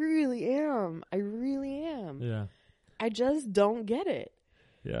 I really am. Yeah. I just don't get it.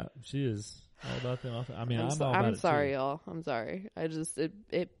 Yeah, she is all about them. I mean, I'm sorry, y'all. I'm sorry. I just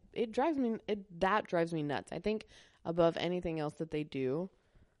it drives me. That drives me nuts. I think above anything else that they do,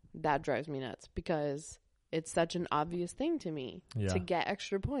 that drives me nuts because it's such an obvious thing to me to get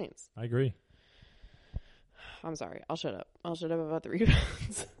extra points. I agree. I'm sorry. I'll shut up. About the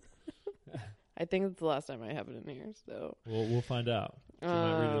rebounds. I think it's the last time I have it in here. So we'll find out. She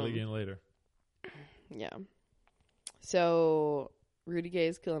might read it again later. Yeah. So Rudy Gay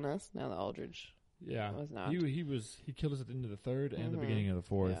is killing us now that Aldridge. Yeah, was not. He killed us at the end of the third and the beginning of the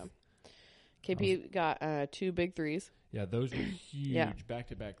fourth. Yeah. KP got 2 big threes. Yeah, those were huge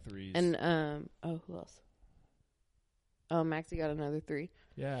back-to-back threes. And who else? Oh, Maxie got another 3.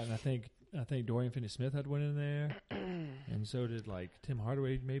 Yeah, and I think Dorian Finney-Smith had one in there, and so did Tim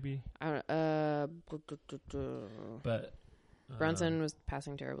Hardaway maybe. But Brunson was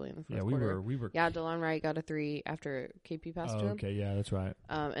passing terribly in the fourth quarter. we were. Yeah, DeLon Wright got a 3 after KP passed to him. Okay, yeah, that's right.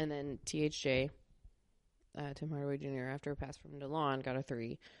 And then THJ, Tim Hardaway Jr. after a pass from DeLon got a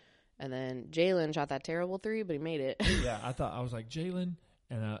 3, and then Jalen shot that terrible 3, but he made it. Yeah, I was like Jalen.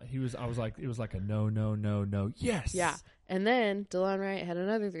 And I was like, it was like a no, yes. Yeah. And then DeLon Wright had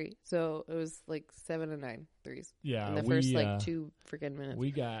another 3. So it was 7 and 9 threes. Yeah. In the first 2 freaking minutes.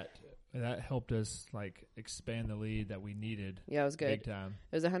 That helped us expand the lead that we needed. Yeah, it was good. Big time.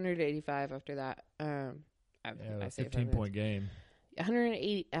 It was 185 after that. I say 15-point game.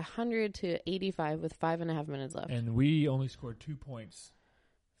 100 to 85 with 5.5 minutes left. And we only scored 2 points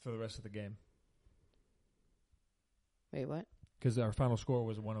for the rest of the game. Wait, what? Because our final score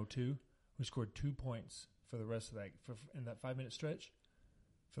was 102. We scored 2 points for the rest of that. In that 5-minute stretch,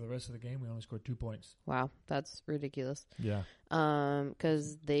 for the rest of the game, we only scored 2 points. Wow, that's ridiculous. Yeah.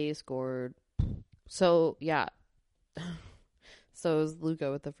 Because they scored. So, yeah. So it was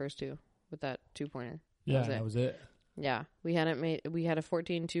Luka with the first 2, with that 2-pointer. That was it. Yeah. We had a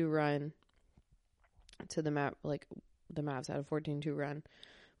 14-2 run to the map. The Mavs had a 14-2 run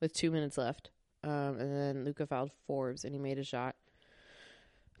with 2 minutes left. And then Luka fouled Forbes, and he made a shot.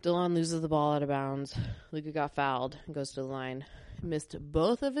 DeLon loses the ball out of bounds. Luka got fouled and goes to the line. Missed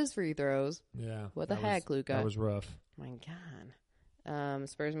both of his free throws. Yeah. What the heck, Luka? That was rough. My God.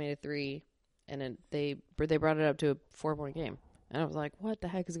 Spurs made a 3, and they brought it up to a 4-point game. And I was like, what the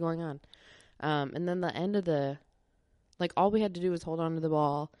heck is going on? And then the end of the, like, all we had to do was hold on to the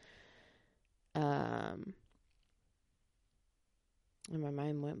ball. And my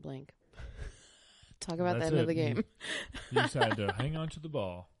mind went blank. Talk about the end of the game. You just had to hang on to the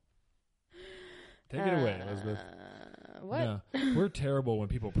ball. Take it away, Elizabeth. What? No, we're terrible when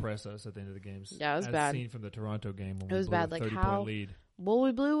people press us at the end of the games. Yeah, it was as bad. Seen from the Toronto game when It was we blew bad. a Like 30-point lead. Well,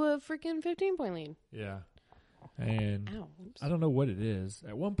 we blew a freaking 15-point lead. Yeah. And Ow, I don't know what it is.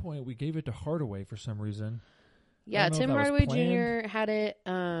 At one point, we gave it to Hardaway for some reason. Yeah, Tim Hardaway Jr. had it,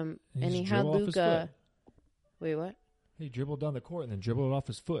 and he had Luka. Wait, what? He dribbled down the court and then dribbled it off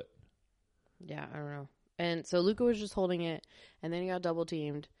his foot. Yeah, I don't know. And so Luka was just holding it, and then he got double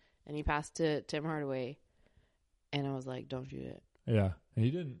teamed, and he passed to Tim Hardaway, and I was like, "Don't shoot it." Yeah, and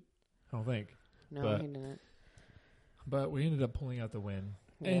he didn't. I don't think. No, he didn't. But we ended up pulling out the win.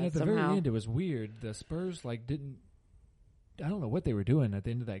 Yeah, and at the somehow. very end, it was weird. The Spurs didn't. I don't know what they were doing at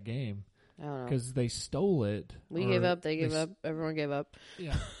the end of that game. I don't know. Because they stole it. We gave up. They gave up. Everyone gave up.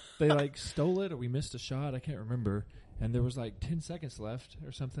 Yeah. They stole it or we missed a shot. I can't remember. And there was 10 seconds left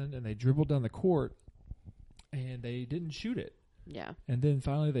or something. And they dribbled down the court. And they didn't shoot it. Yeah. And then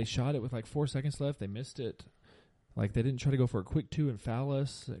finally they shot it with 4 seconds left. They missed it. They didn't try to go for a quick 2 and foul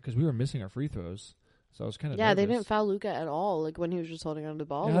us. Because we were missing our free throws. So I was kind of nervous. They didn't foul Luka at all. When he was just holding on to the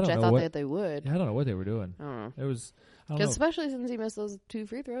ball, yeah, which I thought that they would. Yeah, I don't know what they were doing. I don't know. It was... Because especially since he missed those 2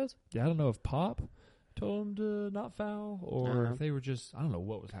 free throws. Yeah, I don't know if Pop told him to not foul or if they were just... I don't know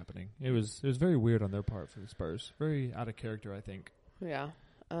what was happening. It was very weird on their part for the Spurs. Very out of character, I think. Yeah.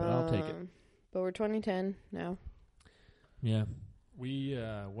 But I'll take it. But we're 2010 now. Yeah. We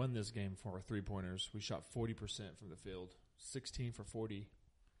won this game for our three-pointers. We shot 40% from the field. 16 for 40.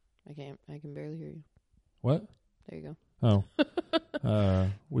 I can barely hear you. What? There you go. Oh.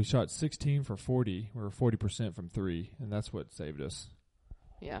 We shot 16 for 40. We were 40% from 3, and that's what saved us.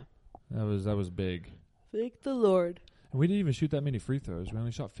 Yeah. That was big. Thank the Lord. And we didn't even shoot that many free throws. We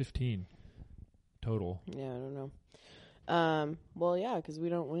only shot 15 total. Yeah, I don't know. Well, yeah, because we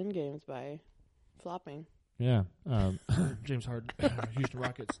don't win games by flopping. Yeah. James Harden, Houston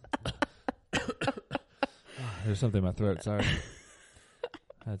Rockets. There's something in my throat. Sorry.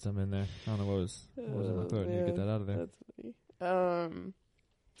 I had something in there. I don't know what was in my throat. I need to get that out of there. That's funny.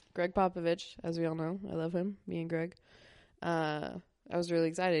 Greg Popovich, as we all know. I love him. Me and Greg. I was really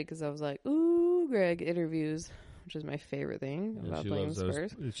excited because I was like, ooh, Greg interviews, which is my favorite thing about playing with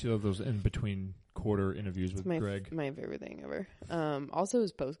Spurs. She loves those in-between quarter interviews with Greg. My favorite thing ever. Also,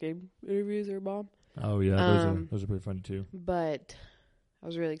 his post-game interviews are bomb. Oh, yeah. Those are pretty funny, too. But I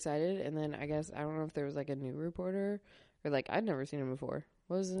was really excited. And then I guess, I don't know if there was a new reporter or I'd never seen him before.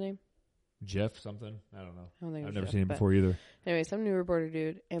 What was his name? Jeff something. I don't know. I've never Jeff, seen him before either. Anyway, some new reporter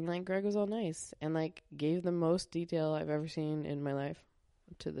dude. And Greg was all nice. And gave the most detail I've ever seen in my life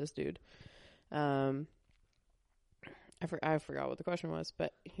to this dude. I forgot what the question was.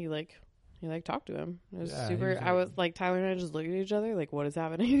 But he talked to him. It was super. I was Tyler and I just looked at each other what is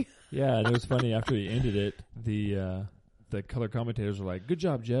happening? Yeah, and it was funny. After he ended it, the color commentators were like, "Good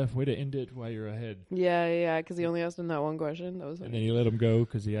job, Jeff. Way to end it while you're ahead." Yeah, because he only asked him that one question. That was funny. And then he let him go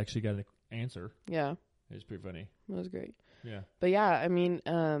because he actually got an answer. Yeah. It was pretty funny. That was great. Yeah. But yeah, I mean,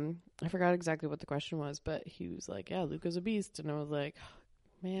 I forgot exactly what the question was, but he was like, "Yeah, Luka's a beast," and I was like,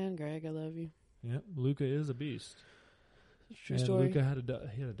 "Man, Greg, I love you." Yeah, Luka is a beast. True story. Luka had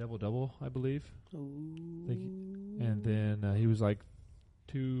a double-double, I believe. Ooh. And then he was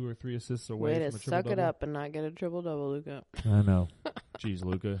 2 or 3 assists away from a triple-double. Suck it up and not get a triple-double, Luka. I know. Jeez,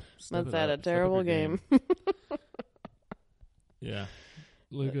 Luka. That's a terrible game. Yeah.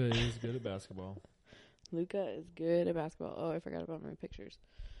 Luka is good at basketball. Luka is good at basketball. Oh, I forgot about my pictures.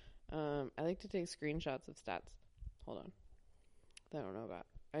 I like to take screenshots of stats. Hold on. I don't know about.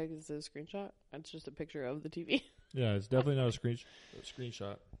 Is it a screenshot? It's just a picture of the TV. Yeah, it's definitely not a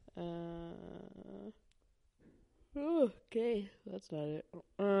screenshot. Okay, that's not it.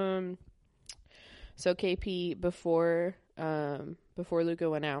 So KP before Luka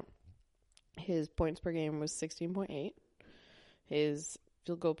went out, his points per game was 16.8. His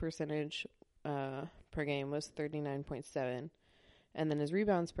field goal percentage per game was 39.7, and then his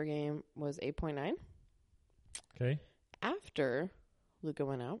rebounds per game was 8.9. Okay. After Luka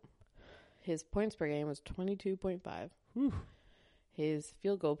went out, his points per game was 22.5. His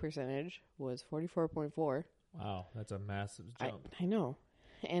field goal percentage was 44.4. Wow, that's a massive jump. I know.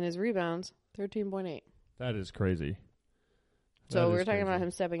 And his rebounds, 13.8. That is crazy. So we were talking about him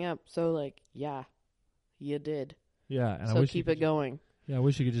stepping up. So, yeah, you did. Yeah. And so I wish keep it going. Yeah, I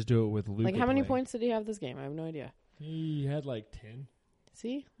wish you could just do it with Luka. How many points did he have this game? I have no idea. He had 10.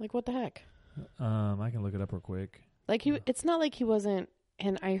 See? What the heck? I can look it up real quick. It's not like he wasn't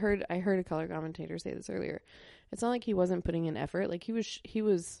And I heard a color commentator say this earlier. It's not like he wasn't putting in effort. Like he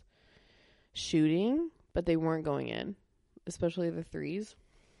was shooting, but they weren't going in, especially the threes.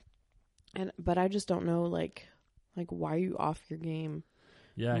 But I just don't know, like why are you off your game?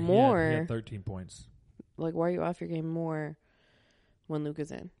 Yeah, more. He had 13 points. Like, why are you off your game more when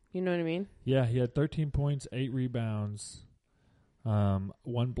Luka's in? You know what I mean? Yeah, he had 13 points, 8 rebounds, 1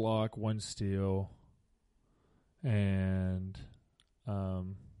 block, 1 steal, and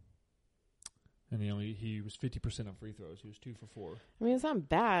he was 50% on free throws. He was 2 for 4. I mean, it's not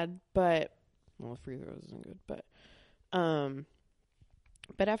bad, but free throws isn't good.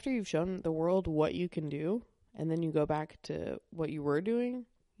 But after you've shown the world what you can do, and then you go back to what you were doing,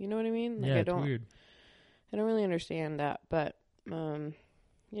 you know what I mean? Like, yeah, it's weird. I don't really understand that, but I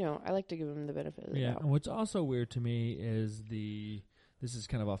like to give him the benefit of the doubt. And what's also weird to me is this is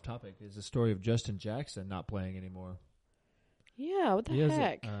kind of off topic, is the story of Justin Jackson not playing anymore. Yeah, what the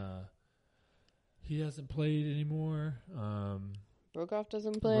heck? He hasn't played anymore. Brokoff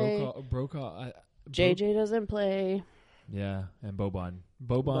doesn't play. Brokaw. JJ doesn't play. Yeah, and Boban,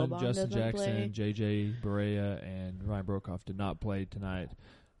 Justin Jackson, JJ Barea, and Ryan Brokoff did not play tonight.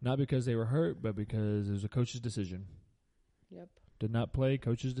 Not because they were hurt, but because it was a coach's decision. Yep. Did not play,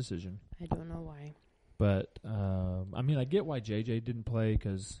 coach's decision. I don't know why. But, I get why JJ didn't play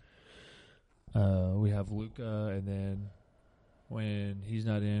because we have Luka, and then when he's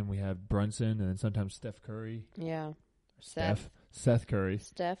not in, we have Brunson, and then sometimes Steph Curry. Yeah. Seth Curry.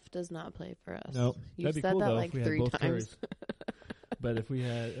 Steph does not play for us. Nope. You've That'd be said cool, that though, like if we 3 had both times.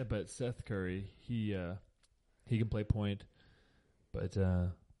 But Seth Curry, he can play point. But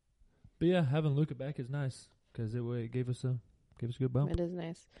yeah, having Luka back is nice because it gave us a good bump. It is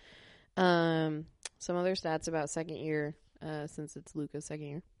nice. Some other stats about second year, since it's Luka's second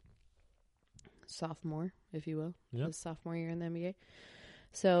year. Sophomore, if you will. Yep. His sophomore year in the NBA.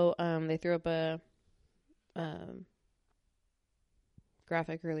 So they threw up a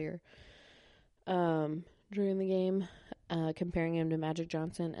graphic earlier during the game comparing him to Magic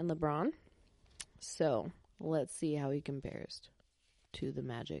Johnson and LeBron. So let's see how he compares to the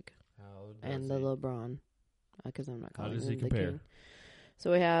Magic and the LeBron, because I'm not calling him the king.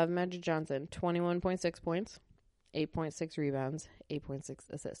 So we have Magic Johnson, 21.6 points, 8.6 rebounds, 8.6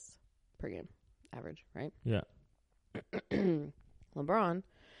 assists per game, average, right? Yeah. LeBron,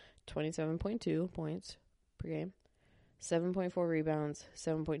 27.2 points per game, 7.4 rebounds,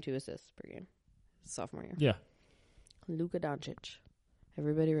 7.2 assists per game. Sophomore year. Yeah. Luka Doncic,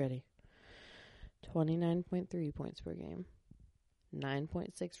 everybody ready? 29.3 points per game,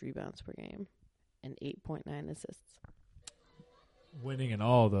 9.6 rebounds per game, and 8.9 assists. Winning in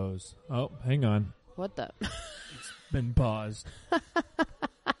all those. Oh, hang on. What the? It's been paused.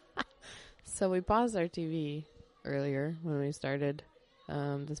 So we paused our TV earlier when we started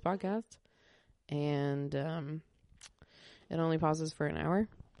this podcast, and it only pauses for an hour.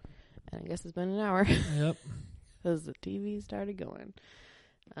 And I guess it's been an hour. Yep. Because the TV started going.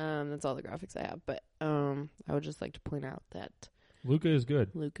 That's all the graphics I have. But I would just like to point out that Luka is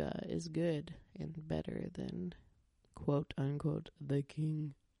good. Luka is good and better than, quote unquote, the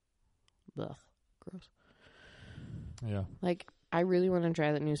king. Ugh, gross. Yeah. Like, I really want to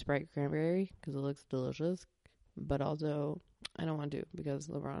try that new Sprite cranberry because it looks delicious. But also, I don't want to because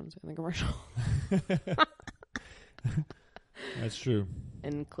LeBron's in the commercial. That's true.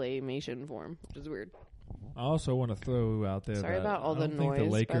 In claymation form, which is weird. I also want to throw out there Sorry that about all I the don't noise, think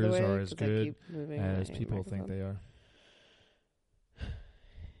the Lakers by the way, are as 'cause I good keep moving as my people think microphone. they are.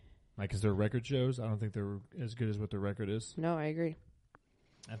 Like, as their record shows, I don't think they're as good as what their record is. No, I agree.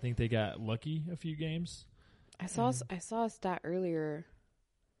 I think they got lucky a few games. I saw a stat earlier.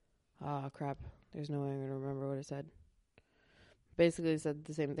 Oh, crap. There's no way I'm going to remember what it said. Basically, it said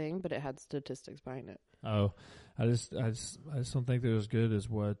the same thing, but it had statistics behind it. Oh, I just don't think they're as good as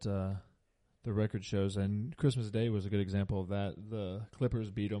what the record shows. And Christmas Day was a good example of that. The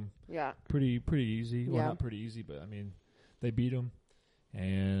Clippers beat them. Yeah. Pretty easy. Well, Yeah. not pretty easy, but I mean, they beat them,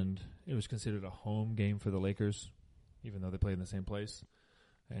 and it was considered a home game for the Lakers, even though they played in the same place.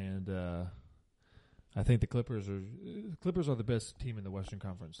 And I think the Clippers are the best team in the Western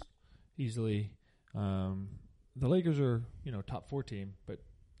Conference, easily. The Lakers are, top 4 team, but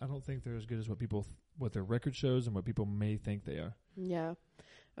I don't think they're as good as what their record shows and what people may think they are. Yeah.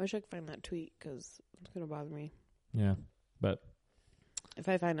 I wish I could find that tweet because it's going to bother me. Yeah, but if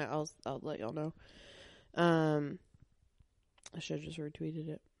I find it, I'll let y'all know. I should have just retweeted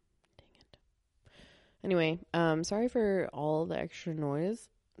it. Dang it. Anyway, sorry for all the extra noise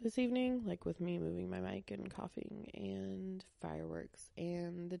this evening, like with me moving my mic and coughing and fireworks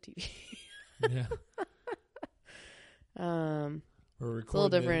and the TV. Yeah. It's a little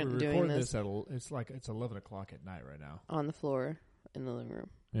different doing this it's 11 o'clock at night right now. on the floor in the living room.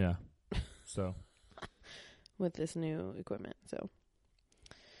 Yeah. So. With this new equipment. So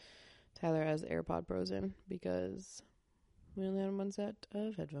Tyler has AirPod Pros in because we only had one set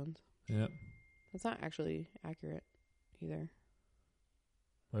of headphones. Yep. That's not actually accurate either.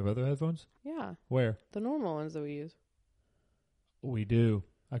 We have other headphones? Yeah. Where? The normal ones that we use. We do.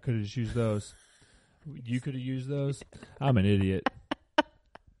 I could have just used those. You could have used those. I'm an idiot.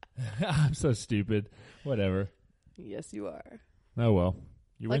 I'm so stupid. Whatever. Yes, you are. Oh, well.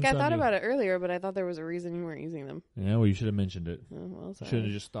 I thought about it earlier, but I thought there was a reason you weren't using them. Yeah, well, you should have mentioned it. Oh, well, sorry. Should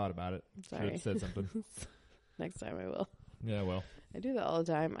have just thought about it. Sorry. Should have said something. Next time I will. Yeah, well. I do that all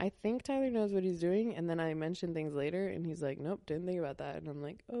the time. I think Tyler knows what he's doing, and then I mention things later, and he's like, nope, didn't think about that. And I'm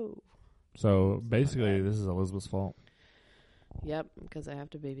like, oh. So, basically, this is Elizabeth's fault. Yep, because I have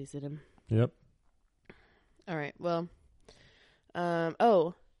to babysit him. Yep. All right, well.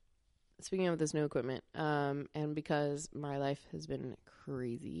 Speaking of this new equipment, and because my life has been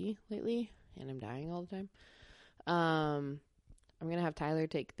crazy lately, and I'm dying all the time, I'm going to have Tyler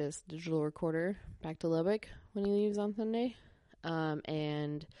take this digital recorder back to Lubbock when he leaves on Sunday,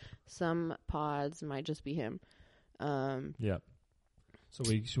 and some pods might just be him. Yep. So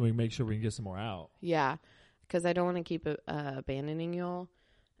should we make sure we can get some more out? Yeah, because I don't want to keep abandoning y'all.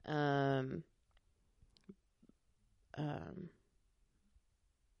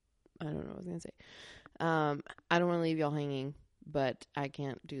 I don't know what I was going to say. I don't want to leave y'all hanging, but I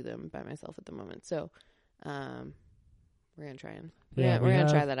can't do them by myself at the moment. So, we're going to try we're going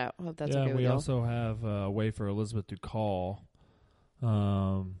to try that out. I hope that's okay with y'all. We also have a way for Elizabeth to call,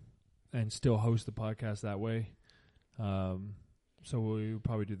 and still host the podcast that way. So we'll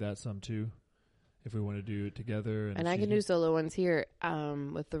probably do that some too, if we want to do it together. And I can do solo ones here,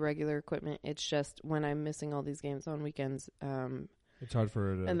 with the regular equipment. It's just when I'm missing all these games on weekends, it's hard for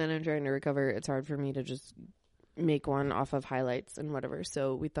her to... And then I'm trying to recover. It's hard for me to just make one off of highlights and whatever.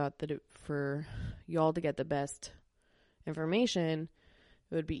 So we thought that for y'all to get the best information,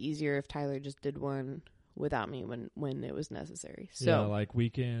 it would be easier if Tyler just did one without me when it was necessary. So, yeah, like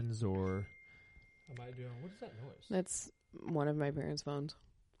weekends or... Am I doing... What is that noise? That's one of my parents' phones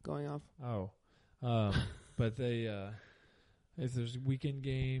going off. Oh. But they... if there's weekend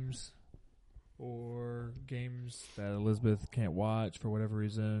games... or games that Elizabeth can't watch for whatever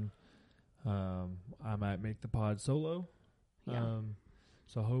reason, I might make the pod solo. Yeah.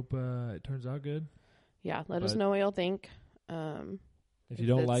 So I hope it turns out good. Yeah, let us know what y'all think. If you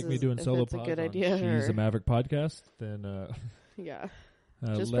don't like me doing solo pods good on idea She's a Maverick podcast, then yeah,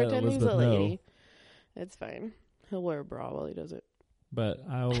 just let pretend Elizabeth he's a lady. know. It's fine. He'll wear a bra while he does it. But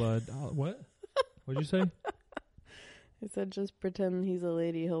I'll what? What'd you say? I said just pretend he's a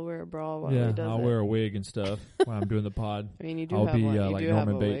lady. He'll wear a bra while he does it. Yeah, I'll wear a wig and stuff when I'm doing the pod. I mean, you do I'll have be one. You like do Norman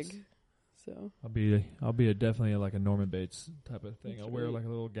have a Bates. wig, so I'll be definitely like a Norman Bates type of thing. That's I'll wear really- like a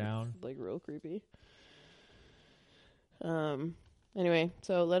little gown. like real creepy. Anyway,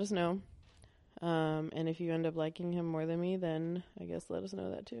 so let us know. And if you end up liking him more than me, then I guess let us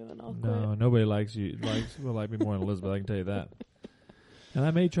know that too, and I'll quit. No, nobody will like me more than Elizabeth. I can tell you that. And I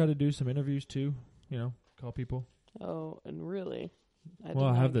may try to do some interviews too. Call people. Oh, and really? I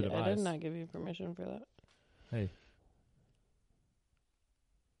have the I device. did not give you permission for that. Hey,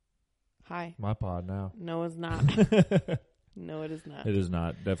 Hi. my pod now. No, it's not. No, it is not. It is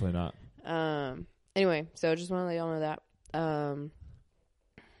not. Definitely not. Anyway, so just want to let y'all know that.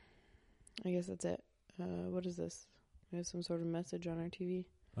 I guess that's it. What is this? We have some sort of message on our TV.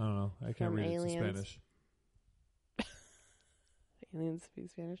 I don't know. I can't From read it in aliens. Spanish. Aliens speak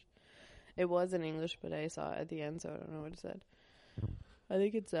Spanish. It was in English, but I saw it at the end, so I don't know what it said. I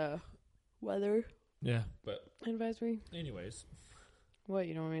think it's weather Yeah, but advisory. anyways. What,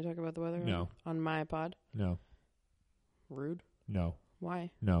 you don't want me to talk about the weather? No. On my pod? No. Rude. No.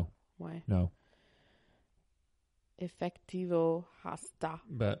 Why? No. Why? No. Efectivo hasta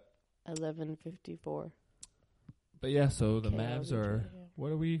But 11:54. yeah, so the Okay, Mavs I'll be are... trying, yeah.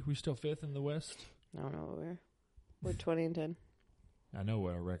 What are we? We still 5th in the West? I don't know what we're 20-10. I know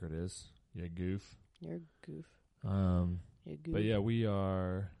what our record is. Yeah, goof. You're a goof. You're a goof. But yeah, we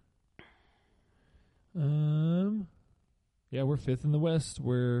are... yeah, we're 5th in the West.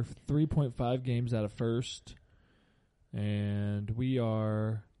 We're 3.5 games out of first. And we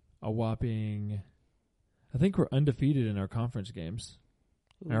are a whopping... I think we're undefeated in our conference games.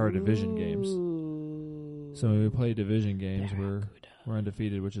 Our division games. So when we play division games, we're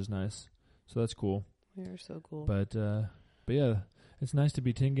undefeated, which is nice. So that's cool. We are so cool. But yeah, it's nice to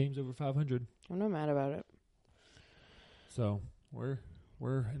be 10 games over 500. I'm not mad about it. So we're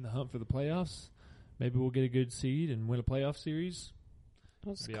in the hunt for the playoffs. Maybe we'll get a good seed and win a playoff series.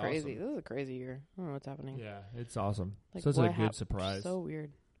 That's It'd be crazy. awesome. This is a crazy year. I don't know what's happening. Yeah, it's awesome. Like, Such a what good surprise. So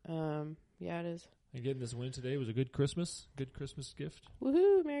weird. Yeah, it is. And getting this win today was a good Christmas gift.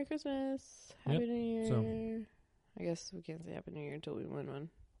 Woohoo! Merry Christmas. Happy Yep. New Year. So- I guess we can't say Happy New Year until we win one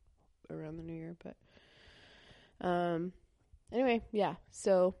around the New Year, but anyway, yeah.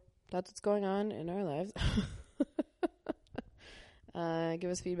 So that's what's going on in our lives. Give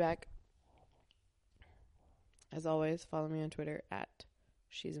us feedback. As always, follow me on Twitter at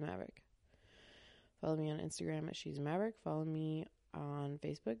She's a Maverick. Follow me on Instagram at She's a Maverick. Follow me on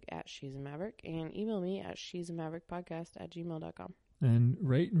Facebook at She's a Maverick. And email me at she'samaverickpodcast@gmail.com. And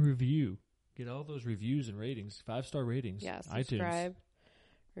rate and review. Get all those reviews and ratings. 5-star ratings. Yeah, iTunes. subscribe,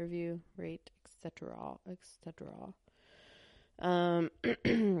 review, rate, etc., etc.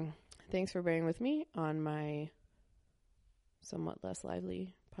 Thanks for bearing with me on my somewhat less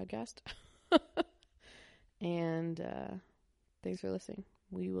lively podcast. And thanks for listening.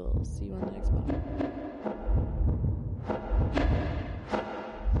 We will see you on the next one.